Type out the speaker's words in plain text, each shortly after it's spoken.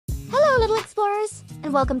little explorers,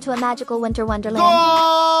 and welcome to a magical winter wonderland.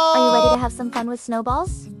 Are you ready to have some fun with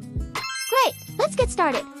snowballs? Great, let's get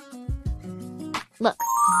started. Look,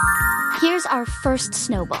 here's our first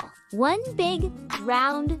snowball. One big,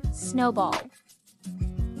 round snowball.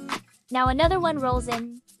 Now another one rolls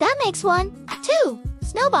in. That makes 1, 2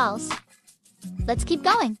 snowballs. Let's keep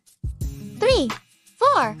going. 3,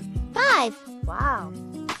 4, 5. Wow.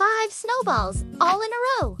 5 snowballs, all in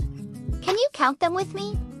a row. Can you count them with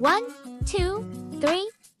me? 1, 2,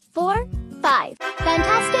 3, 4, 5.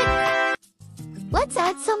 Fantastic! Let's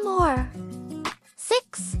add some more.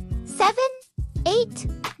 6, 7, 8,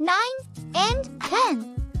 9, and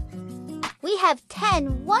 10. We have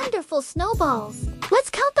 10 wonderful snowballs.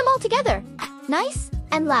 Let's count them all together. Nice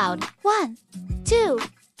and loud. 1, 2,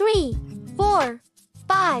 3, 4,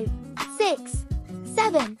 5, 6,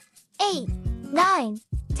 7, 8, 9,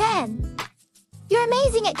 10. You're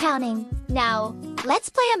amazing at counting. Now, let's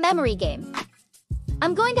play a memory game.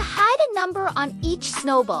 I'm going to hide a number on each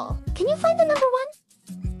snowball. Can you find the number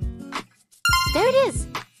 1? There it is.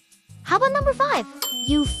 How about number 5?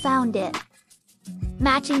 You found it.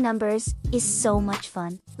 Matching numbers is so much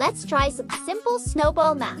fun. Let's try some simple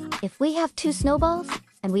snowball math. If we have 2 snowballs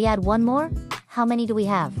and we add 1 more, how many do we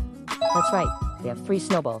have? That's right. We have 3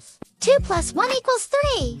 snowballs. 2 plus 1 equals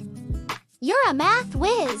 3. You're a math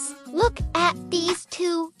whiz. Look at these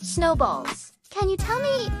 2 snowballs. Can you tell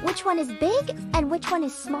me which one is big and which one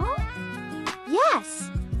is small? Yes,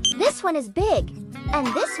 this one is big and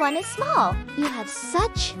this one is small. You have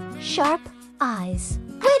such sharp eyes.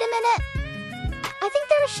 Wait a minute. I think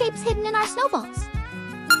there are shapes hidden in our snowballs.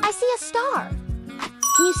 I see a star.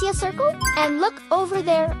 Can you see a circle? And look over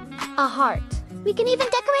there, a heart. We can even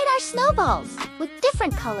decorate our snowballs with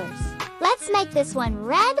different colors. Let's make this one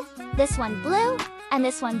red, this one blue, and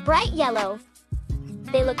this one bright yellow.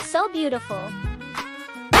 They look so beautiful.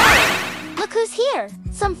 Look who's here!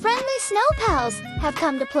 Some friendly snow pals have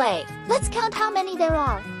come to play. Let's count how many there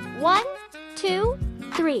are. 1, 2,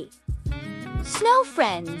 3. Snow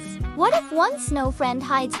friends. What if one snow friend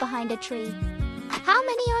hides behind a tree? How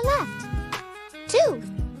many are left? 2.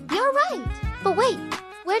 You're right. But wait,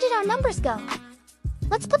 where did our numbers go?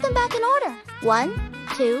 Let's put them back in order. 1,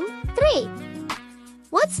 2, 3.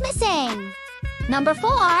 What's missing? Number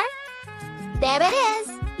 4. There it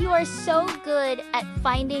is. You are so good at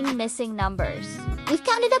finding missing numbers. We've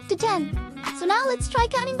counted up to 10. So now let's try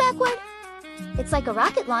counting backward. It's like a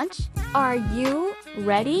rocket launch. Are you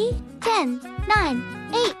ready? 10,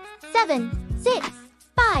 9, 8, 7, 6,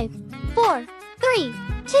 5, 4, 3,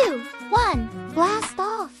 2, 1. Blast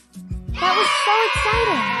off. That was so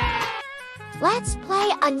exciting. Let's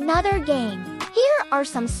play another game. Here are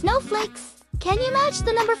some snowflakes. Can you match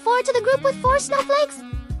the number 4 to the group with 4 snowflakes?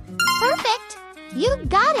 Perfect. You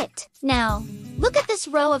got it. Now, look at this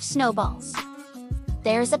row of snowballs.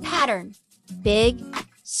 There's a pattern. Big,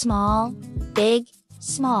 small, big,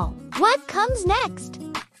 small. What comes next?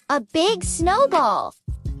 A big snowball.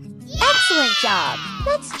 Excellent job.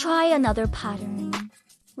 Let's try another pattern.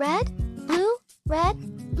 Red, blue,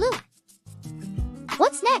 blue.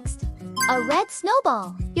 What's next? A red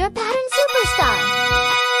snowball. You're a pattern superstar.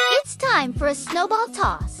 It's time for a snowball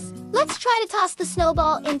toss. Let's try to toss the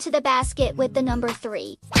snowball into the basket with the number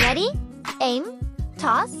 3. Ready? Aim.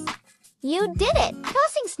 Toss. You did it.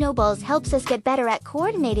 Tossing snowballs helps us get better at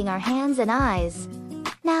coordinating our hands and eyes.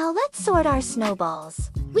 Now let's sort our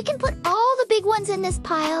snowballs. We can put all the big ones in this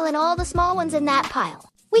pile and all the small ones in that pile.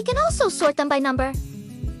 We can also sort them by number.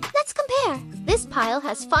 Let's compare. This pile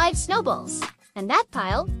has 5 snowballs, and that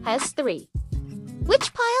pile has 3.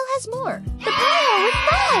 Which pile has more? The pile with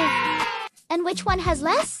 5. And which one has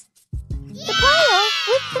less? The pile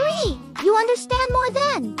with 3. You understand more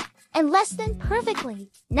then, and less than perfectly.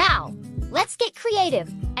 Now, let's get creative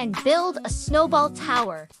and build a snowball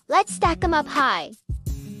tower. Let's stack them up high.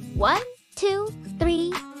 1, 2,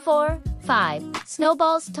 3, 4, 5.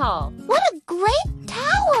 Snowballs tall. What a great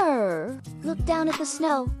tower! Look down at the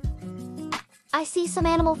snow. I see some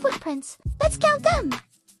animal footprints. Let's count them.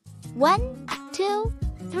 1, 2,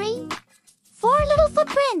 3, 4 little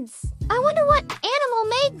footprints. I wonder what animal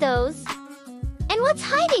made those. And what's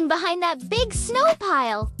hiding behind that big snow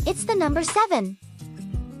pile? It's the number 7.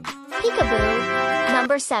 Peekaboo,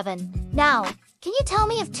 number 7. Now, can you tell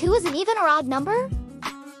me if 2 is an even or odd number?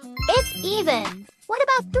 It's even. What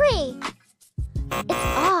about 3? It's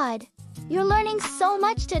odd. You're learning so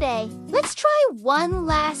much today. Let's try one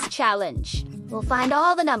last challenge. We'll find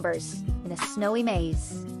all the numbers in a snowy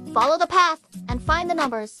maze. Follow the path and find the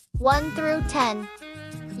numbers 1 through 10.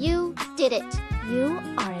 You did it. You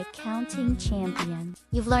are a counting champion.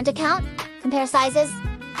 You've learned to count, compare sizes,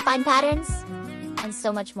 find patterns, and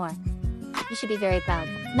so much more. You should be very proud.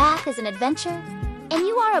 Math is an adventure, and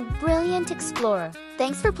you are a brilliant explorer.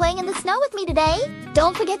 Thanks for playing in the snow with me today.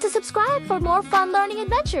 Don't forget to subscribe for more fun learning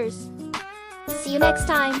adventures. See you next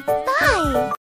time. Bye!